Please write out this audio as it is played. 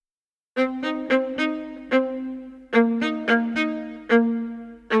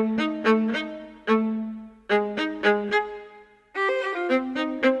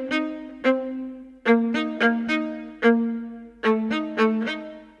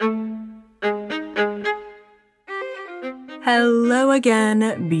Hello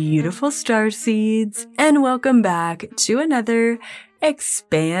again, beautiful starseeds, and welcome back to another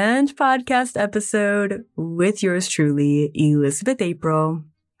Expand podcast episode with yours truly, Elizabeth April.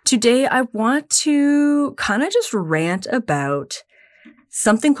 Today, I want to kind of just rant about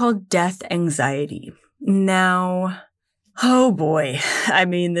something called death anxiety. Now, oh boy, I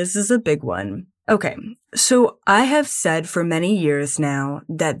mean, this is a big one. Okay, so I have said for many years now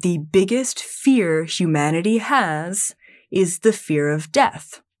that the biggest fear humanity has is the fear of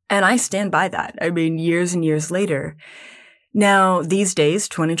death. And I stand by that. I mean, years and years later. Now, these days,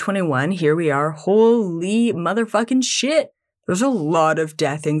 2021, here we are. Holy motherfucking shit. There's a lot of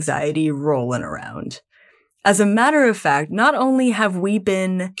death anxiety rolling around. As a matter of fact, not only have we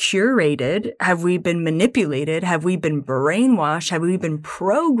been curated, have we been manipulated, have we been brainwashed, have we been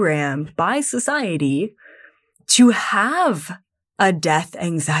programmed by society to have a death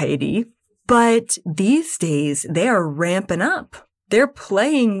anxiety, but these days they are ramping up. They're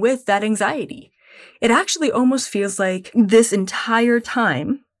playing with that anxiety. It actually almost feels like this entire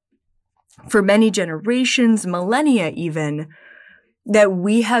time, for many generations, millennia even, that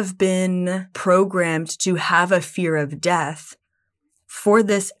we have been programmed to have a fear of death for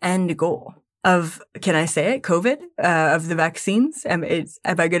this end goal of, can I say it, COVID, of the vaccines? Am I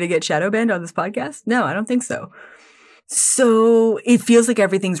going to get shadow banned on this podcast? No, I don't think so. So it feels like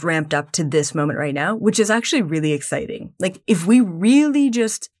everything's ramped up to this moment right now, which is actually really exciting. Like if we really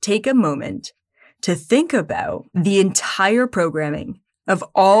just take a moment to think about the entire programming of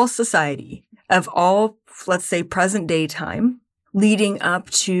all society, of all, let's say, present day time, leading up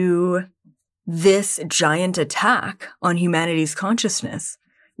to this giant attack on humanity's consciousness,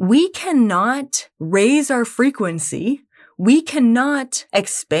 we cannot raise our frequency. We cannot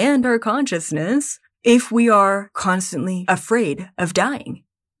expand our consciousness if we are constantly afraid of dying.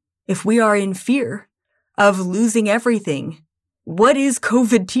 If we are in fear of losing everything. What is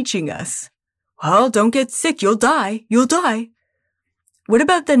COVID teaching us? Well, don't get sick. You'll die. You'll die. What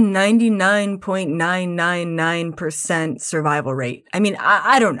about the 99.999% survival rate? I mean,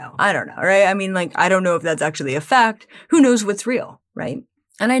 I don't know. I don't know, right? I mean, like, I don't know if that's actually a fact. Who knows what's real, right?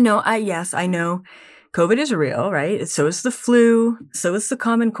 And I know COVID is real, right? So is the flu. So is the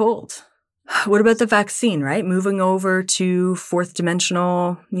common cold. What about the vaccine, right? Moving over to fourth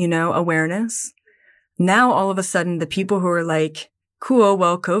dimensional, awareness. Now, all of a sudden, the people who are like, cool,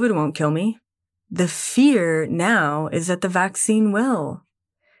 well, COVID won't kill me. The fear now is that the vaccine will.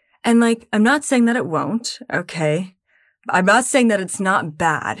 And like, I'm not saying that it won't, okay? I'm not saying that it's not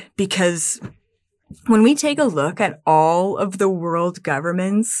bad, because when we take a look at all of the world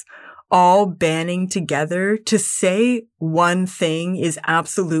governments all banding together to say one thing is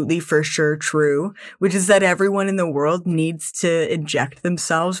absolutely for sure true, which is that everyone in the world needs to inject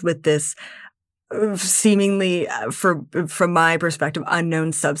themselves with this seemingly, from my perspective,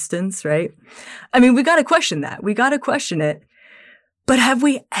 unknown substance, right? I mean, we got to question that. We got to question it. But have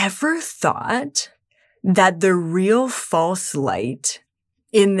we ever thought that the real false light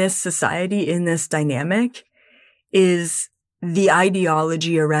in this society, in this dynamic, is the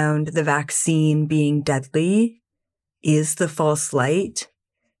ideology around the vaccine being deadly is the false light?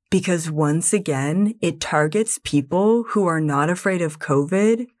 Because once again, it targets people who are not afraid of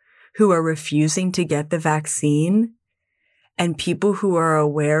COVID, who are refusing to get the vaccine, and people who are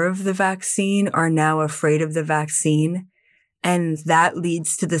aware of the vaccine are now afraid of the vaccine. And that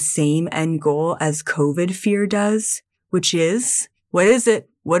leads to the same end goal as COVID fear does, which is, what is it?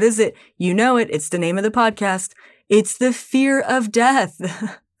 What is it? You know it. It's the name of the podcast. It's the fear of death.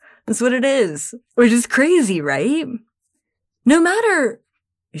 That's what it is, which is crazy, right? No matter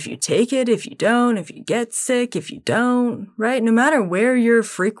if you take it, if you don't, if you get sick, if you don't, right? No matter where your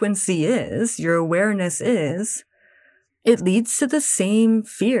frequency is, your awareness is, it leads to the same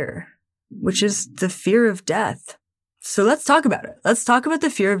fear, which is the fear of death. So let's talk about it. Let's talk about the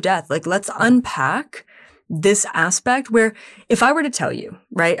fear of death. Like, let's unpack this aspect where if I were to tell you,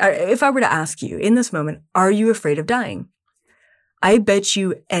 right, if I were to ask you in this moment, are you afraid of dying? I bet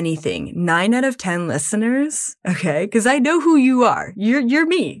you anything, 9 out of 10 listeners, okay, because I know who you are. You're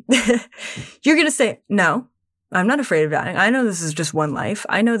me. You're going to say, no, I'm not afraid of dying. I know this is just one life.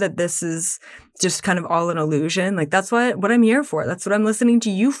 I know that this is just kind of all an illusion. Like, that's what I'm here for. That's what I'm listening to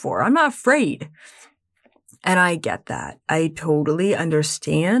you for. I'm not afraid. And I get that. I totally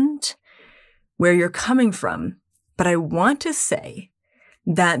understand where you're coming from. But I want to say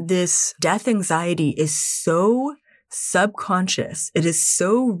that this death anxiety is so subconscious. It is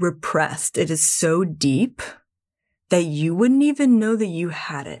so repressed. It is so deep that you wouldn't even know that you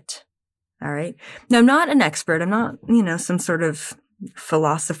had it. All right. Now, I'm not an expert. I'm not, some sort of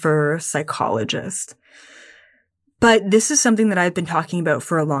philosopher or psychologist. But this is something that I've been talking about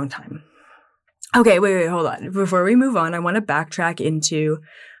for a long time. Okay, wait, hold on. Before we move on, I want to backtrack into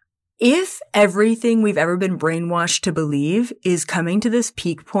if everything we've ever been brainwashed to believe is coming to this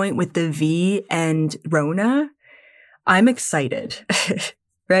peak point with the V and Rona, I'm excited,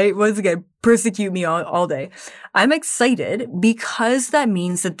 right? Once again, persecute me all day. I'm excited because that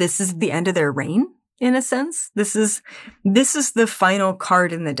means that this is the end of their reign, in a sense. This is the final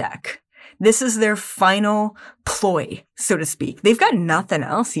card in the deck. This is their final ploy, so to speak. They've got nothing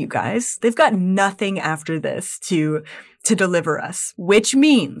else, you guys. They've got nothing after this to deliver us, which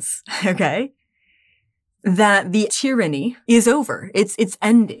means, okay, that the tyranny is over. It's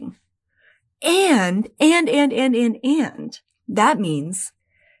ending. And that means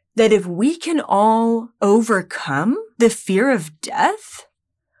that if we can all overcome the fear of death,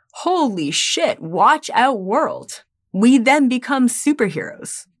 holy shit, watch out world. We then become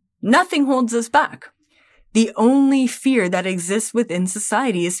superheroes. Nothing holds us back. The only fear that exists within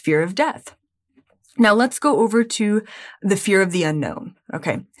society is fear of death. Now let's go over to the fear of the unknown.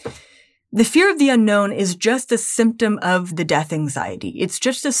 Okay. The fear of the unknown is just a symptom of the death anxiety. It's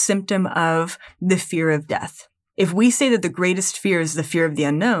just a symptom of the fear of death. If we say that the greatest fear is the fear of the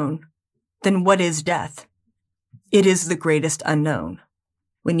unknown, then what is death? It is the greatest unknown.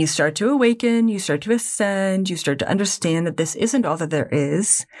 When you start to awaken, you start to ascend, you start to understand that this isn't all that there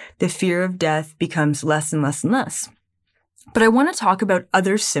is, the fear of death becomes less and less and less. But I want to talk about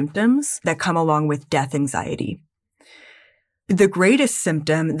other symptoms that come along with death anxiety. The greatest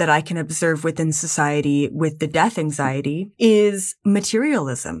symptom that I can observe within society with the death anxiety is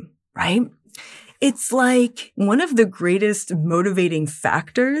materialism, right? It's like one of the greatest motivating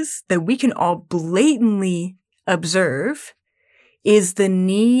factors that we can all blatantly observe is the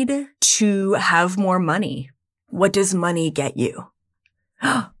need to have more money. What does money get you?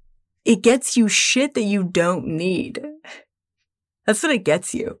 It gets you shit that you don't need. That's what it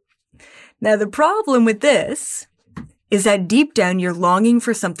gets you. Now, the problem with this is that deep down, you're longing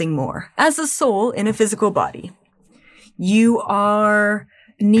for something more. As a soul in a physical body, you are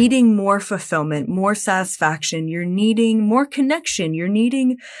needing more fulfillment, more satisfaction. You're needing more connection. You're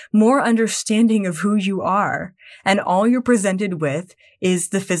needing more understanding of who you are. And all you're presented with is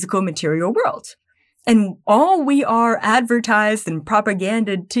the physical material world. And all we are advertised and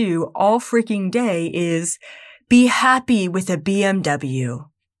propaganded to all freaking day is be happy with a BMW.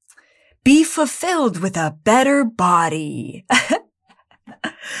 Be fulfilled with a better body.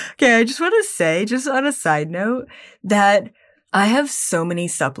 Okay, I just want to say, just on a side note, that I have so many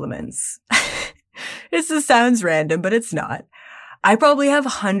supplements. This just sounds random, but it's not. I probably have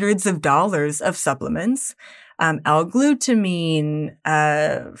hundreds of dollars of supplements. L-glutamine,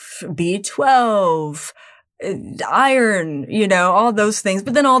 B12, iron, all those things,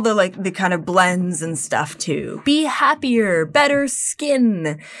 but then all the kind of blends and stuff too. Be happier, better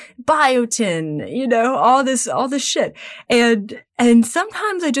skin, biotin, all this shit. And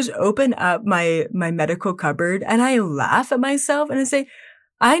sometimes I just open up my medical cupboard and I laugh at myself and I say,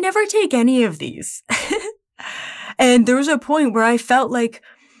 I never take any of these. And there was a point where I felt like,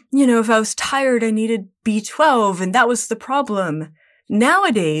 if I was tired, I needed B12 and that was the problem.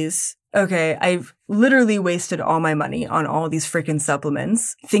 Nowadays, okay, I've literally wasted all my money on all these freaking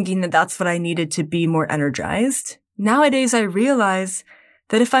supplements, thinking that that's what I needed to be more energized. Nowadays, I realize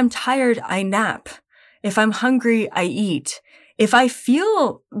that if I'm tired, I nap. If I'm hungry, I eat. If I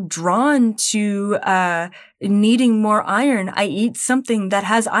feel drawn to needing more iron, I eat something that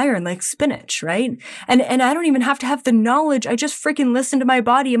has iron, like spinach, right? And I don't even have to have the knowledge. I just freaking listen to my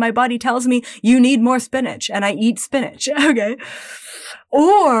body, and my body tells me, you need more spinach, and I eat spinach, okay?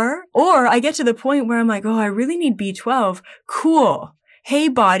 Or I get to the point where I'm like, oh, I really need B12. Cool. Hey,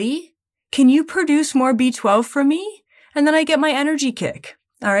 body, can you produce more B12 for me? And then I get my energy kick,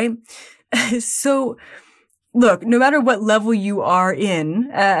 all right? So, look, no matter what level you are in,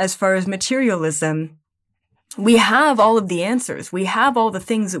 as far as materialism, we have all of the answers. We have all the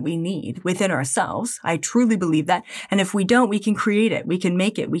things that we need within ourselves. I truly believe that. And if we don't, we can create it. We can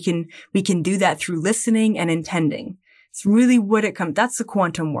make it. We can do that through listening and intending. It's really what it comes. That's the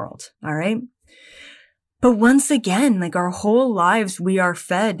quantum world. All right. But once again, like our whole lives, we are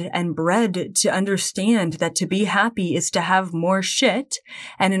fed and bred to understand that to be happy is to have more shit.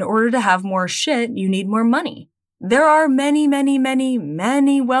 And in order to have more shit, you need more money. There are many, many, many,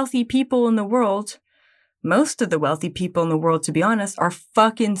 many wealthy people in the world. Most of the wealthy people in the world, to be honest, are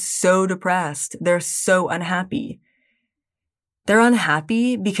fucking so depressed. They're so unhappy. They're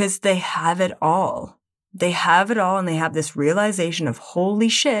unhappy because they have it all. They have it all and they have this realization of, holy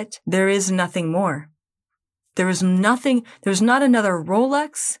shit, there is nothing more. There's not another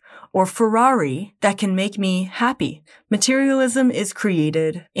Rolex or Ferrari that can make me happy. Materialism is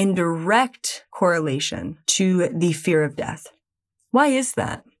created in direct correlation to the fear of death. Why is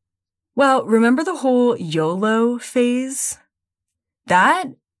that? Well, remember the whole YOLO phase? That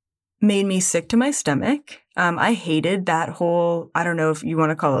made me sick to my stomach. I hated that whole, I don't know if you want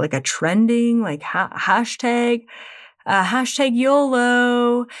to call it like a trending, like hashtag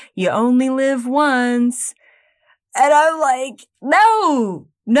YOLO, you only live once. And I'm like,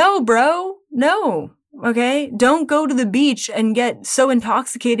 no, bro, no. Okay. Don't go to the beach and get so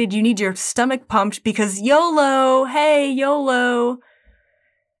intoxicated you need your stomach pumped because YOLO, hey, YOLO.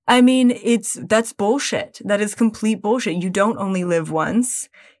 I mean, that's bullshit. That is complete bullshit. You don't only live once.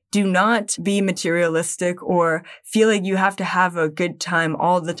 Do not be materialistic or feel like you have to have a good time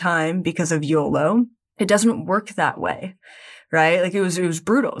all the time because of YOLO. It doesn't work that way. Right? Like it was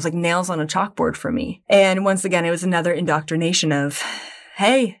brutal. It was like nails on a chalkboard for me. And once again, it was another indoctrination of,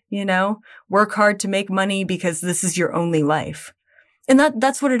 hey, work hard to make money because this is your only life. And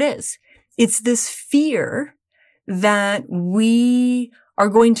that's what it is. It's this fear that we are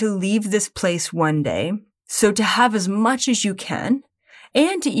going to leave this place one day. So to have as much as you can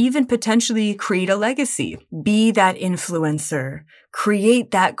and to even potentially create a legacy, be that influencer,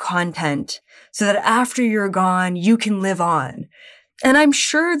 create that content so that after you're gone, you can live on. And I'm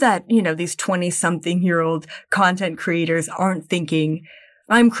sure that, these 20-something-year-old content creators aren't thinking,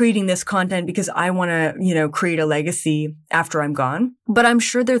 I'm creating this content because I want to, create a legacy after I'm gone. But I'm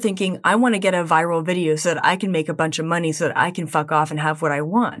sure they're thinking, I want to get a viral video so that I can make a bunch of money so that I can fuck off and have what I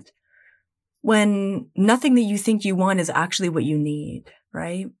want. When nothing that you think you want is actually what you need,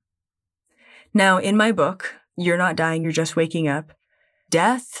 right? Now, in my book, You're Not Dying, You're Just Waking Up,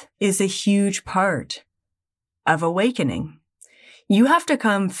 death is a huge part of awakening. You have to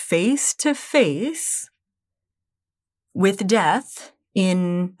come face to face with death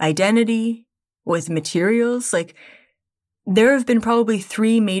in identity, with materials. Like, there have been probably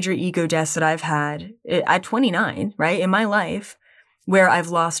 3 major ego deaths that I've had at 29, right, in my life, where I've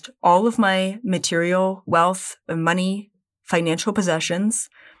lost all of my material wealth, money, financial possessions.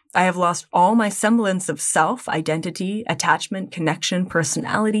 I have lost all my semblance of self, identity, attachment, connection,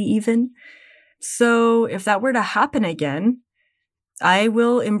 personality even. So if that were to happen again, I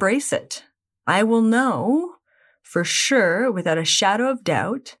will embrace it. I will know for sure, without a shadow of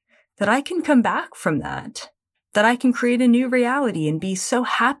doubt, that I can come back from that I can create a new reality and be so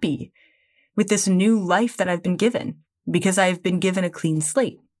happy with this new life that I've been given because I've been given a clean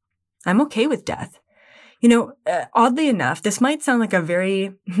slate. I'm okay with death. Oddly enough, this might sound like a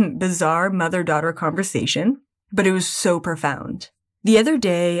very bizarre mother-daughter conversation, but it was so profound. The other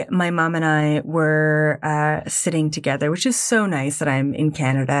day, my mom and I were sitting together, which is so nice that I'm in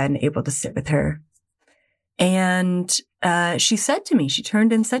Canada and able to sit with her. And she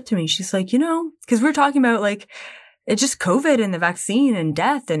turned and said to me, she's like, because we're talking about like, it's just COVID and the vaccine and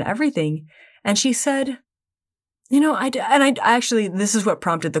death and everything. And she said, I actually, this is what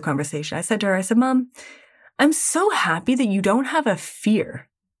prompted the conversation. I said to her, Mom, I'm so happy that you don't have a fear.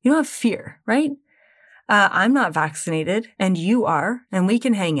 You don't have fear, right? I'm not vaccinated and you are, and we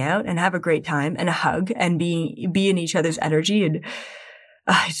can hang out and have a great time and a hug and be in each other's energy. And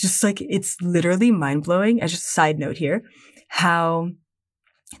it's just like, it's literally mind blowing. As just a side note here, how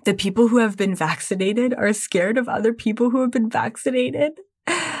the people who have been vaccinated are scared of other people who have been vaccinated.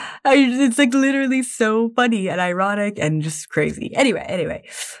 It's like literally so funny and ironic and just crazy. Anyway.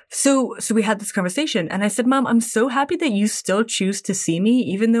 So we had this conversation and I said, Mom, I'm so happy that you still choose to see me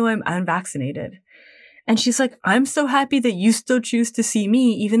even though I'm unvaccinated. And she's like, I'm so happy that you still choose to see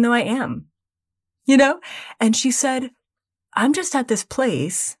me even though I am. And she said, I'm just at this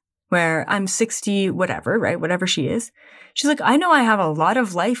place where I'm 60, whatever, right? Whatever she is. She's like, I know I have a lot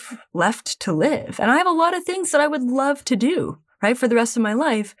of life left to live and I have a lot of things that I would love to do, right? For the rest of my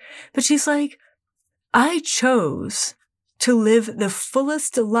life. But she's like, I chose to live the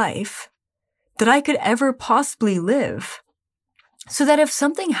fullest life that I could ever possibly live so that if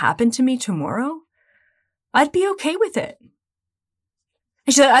something happened to me tomorrow, I'd be okay with it.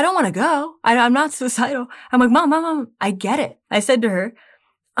 And she said, I don't want to go. I'm not suicidal. I'm like, Mom, I get it. I said to her,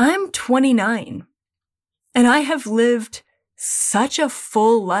 I'm 29 and I have lived such a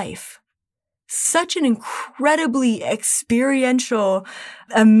full life, such an incredibly experiential,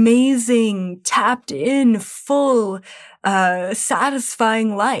 amazing, tapped in, full,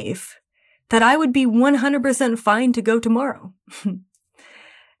 satisfying life that I would be 100% fine to go tomorrow.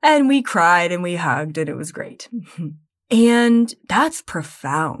 And we cried and we hugged and it was great. And that's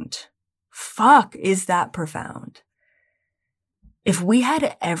profound. Fuck, is that profound? If we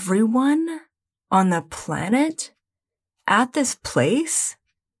had everyone on the planet at this place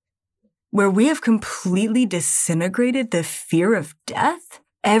where we have completely disintegrated the fear of death,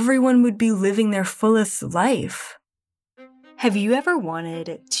 everyone would be living their fullest life. Have you ever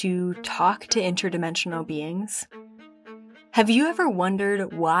wanted to talk to interdimensional beings? Have you ever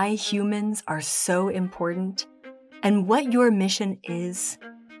wondered why humans are so important and what your mission is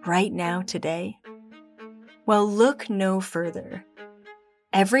right now today? Well, look no further.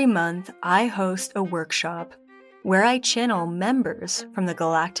 Every month, I host a workshop where I channel members from the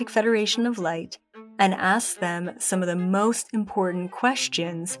Galactic Federation of Light and ask them some of the most important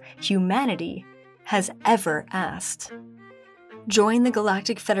questions humanity has ever asked. Join the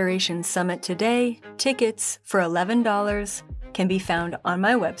Galactic Federation Summit today. Tickets for $11 can be found on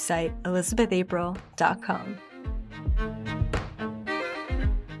my website, ElizabethApril.com.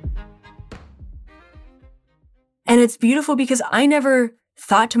 And it's beautiful because I never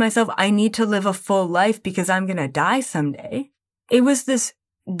thought to myself, I need to live a full life because I'm going to die someday. It was this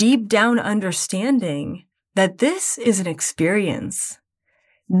deep down understanding that this is an experience.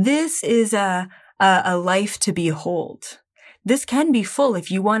 This is a life to behold. This can be full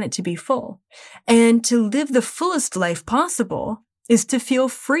if you want it to be full. And to live the fullest life possible is to feel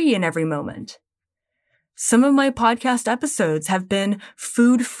free in every moment. Some of my podcast episodes have been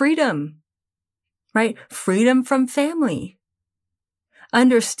food freedom, right? Freedom from family.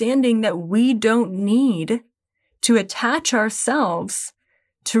 Understanding that we don't need to attach ourselves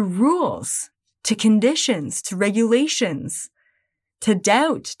to rules, to conditions, to regulations, to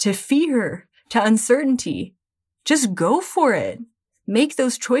doubt, to fear, to uncertainty. Just go for it. Make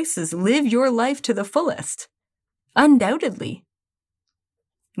those choices. Live your life to the fullest. Undoubtedly.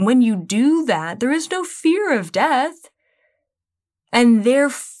 When you do that, there is no fear of death. And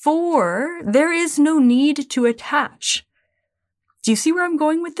therefore, there is no need to attach. Do you see where I'm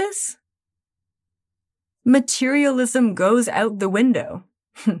going with this? Materialism goes out the window.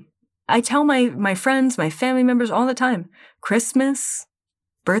 I tell my friends, my family members all the time, Christmas,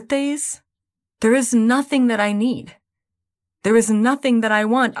 birthdays, there is nothing that I need. There is nothing that I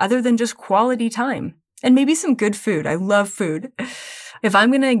want other than just quality time and maybe some good food. I love food. If I'm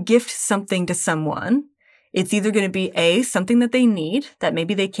going to gift something to someone, it's either going to be A, something that they need that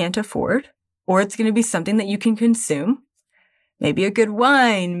maybe they can't afford, or it's going to be something that you can consume. Maybe a good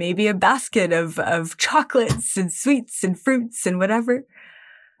wine, maybe a basket of chocolates and sweets and fruits and whatever.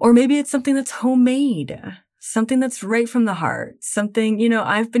 Or maybe it's something that's homemade, something that's right from the heart, something,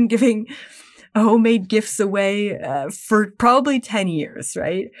 I've been giving homemade gifts away for probably 10 years,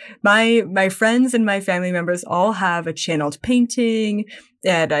 right? My friends and my family members all have a channeled painting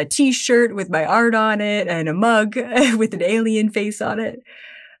and a t-shirt with my art on it and a mug with an alien face on it.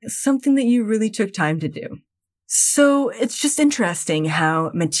 Something that you really took time to do. So it's just interesting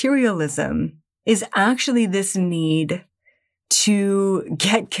how materialism is actually this need to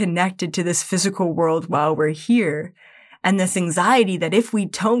get connected to this physical world while we're here. And this anxiety that if we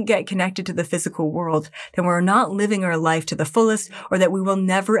don't get connected to the physical world, then we're not living our life to the fullest, or that we will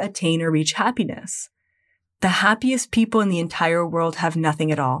never attain or reach happiness. The happiest people in the entire world have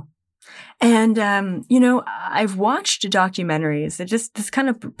nothing at all. And, I've watched documentaries. This kind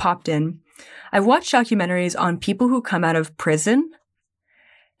of popped in. I've watched documentaries on people who come out of prison.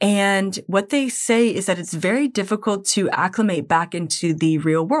 And what they say is that it's very difficult to acclimate back into the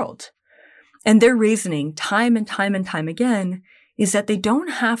real world. And their reasoning, time and time and time again, is that they don't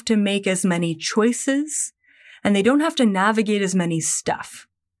have to make as many choices and they don't have to navigate as many stuff.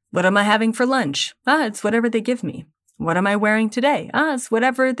 What am I having for lunch? It's whatever they give me. What am I wearing today? It's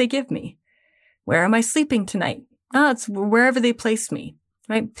whatever they give me. Where am I sleeping tonight? It's wherever they place me,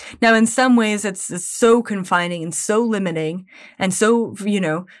 right? Now, in some ways, it's so confining and so limiting. And so,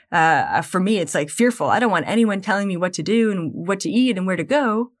 for me, it's like fearful. I don't want anyone telling me what to do and what to eat and where to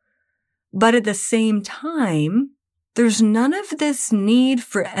go. But at the same time, there's none of this need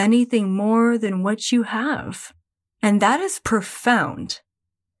for anything more than what you have. And that is profound.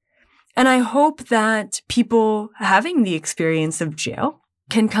 And I hope that people having the experience of jail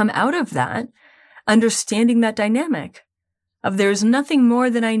can come out of that understanding that dynamic of there's nothing more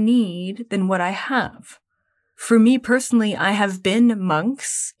than I need than what I have. For me personally, I have been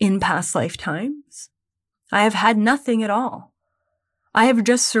monks in past lifetimes. I have had nothing at all. I have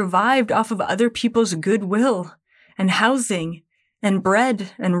just survived off of other people's goodwill and housing and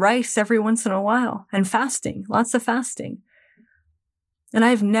bread and rice every once in a while and fasting, lots of fasting. And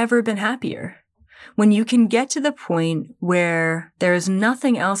I've never been happier. When you can get to the point where there is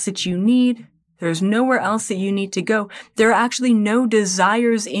nothing else that you need, there's nowhere else that you need to go. There are actually no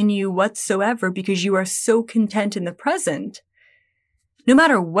desires in you whatsoever because you are so content in the present. No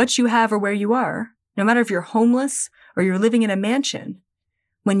matter what you have or where you are, no matter if you're homeless or you're living in a mansion,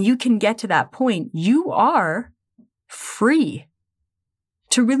 when you can get to that point, you are free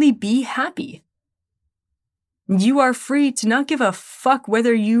to really be happy. You are free to not give a fuck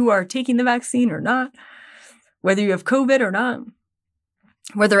whether you are taking the vaccine or not, whether you have COVID or not,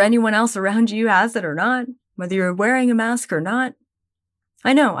 whether anyone else around you has it or not, whether you're wearing a mask or not.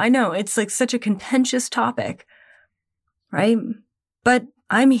 I know, it's like such a contentious topic, right? But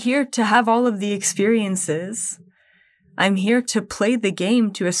I'm here to have all of the experiences. I'm here to play the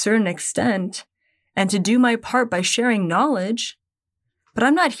game to a certain extent and to do my part by sharing knowledge. But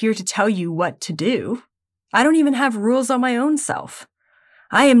I'm not here to tell you what to do. I don't even have rules on my own self.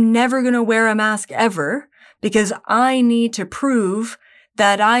 I am never going to wear a mask ever because I need to prove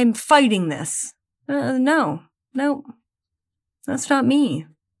that I'm fighting this. No, that's not me.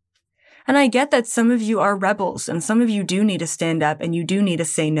 And I get that some of you are rebels and some of you do need to stand up and you do need to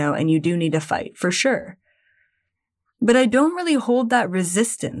say no and you do need to fight, for sure. But I don't really hold that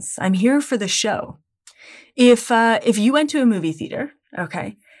resistance. I'm here for the show. If you went to a movie theater,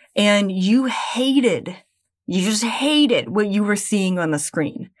 okay, and you just hated what you were seeing on the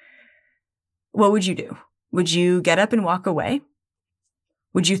screen, what would you do? Would you get up and walk away?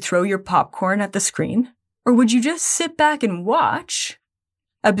 Would you throw your popcorn at the screen? Or would you just sit back and watch,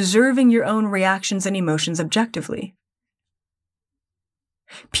 observing your own reactions and emotions objectively?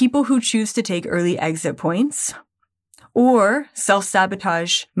 People who choose to take early exit points or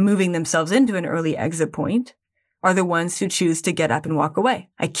self-sabotage moving themselves into an early exit point are the ones who choose to get up and walk away.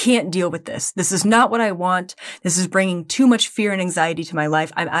 I can't deal with this. This is not what I want. This is bringing too much fear and anxiety to my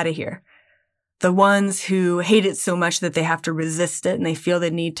life. I'm out of here. The ones who hate it so much that they have to resist it and they feel the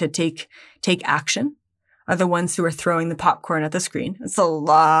need to take action are the ones who are throwing the popcorn at the screen. It's a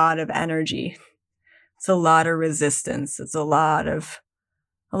lot of energy. It's a lot of resistance. It's a lot of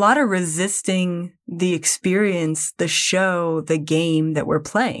resisting the experience, the show, the game that we're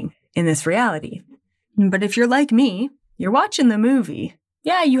playing in this reality. But if you're like me, you're watching the movie.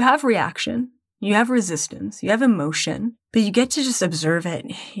 Yeah, you have reaction. You have resistance. You have emotion. But you get to just observe it.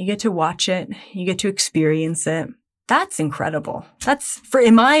 You get to watch it. You get to experience it. That's incredible. That's,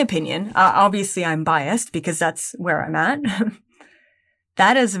 in my opinion, obviously I'm biased because that's where I'm at.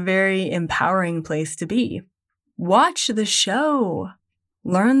 That is a very empowering place to be. Watch the show.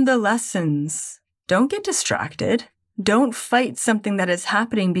 Learn the lessons. Don't get distracted. Don't fight something that is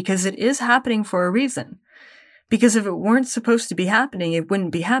happening because it is happening for a reason. Because if it weren't supposed to be happening, it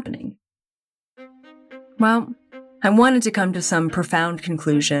wouldn't be happening. Well, I wanted to come to some profound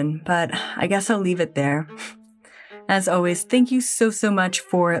conclusion, but I guess I'll leave it there. As always, thank you so much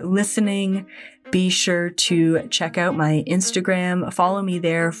for listening. Be sure to check out my Instagram. Follow me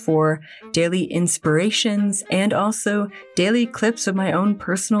there for daily inspirations and also daily clips of my own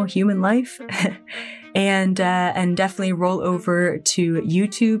personal human life. And definitely roll over to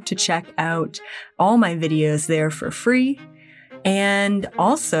YouTube to check out all my videos there for free. And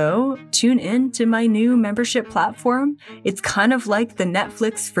also tune in to my new membership platform. It's kind of like the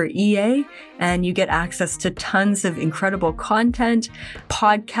Netflix for EA, and you get access to tons of incredible content,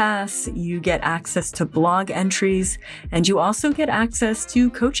 podcasts, you get access to blog entries, and you also get access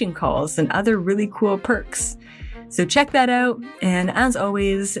to coaching calls and other really cool perks. So check that out. And as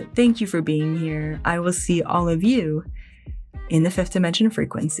always, thank you for being here. I will see all of you in the fifth dimension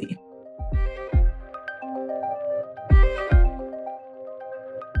frequency.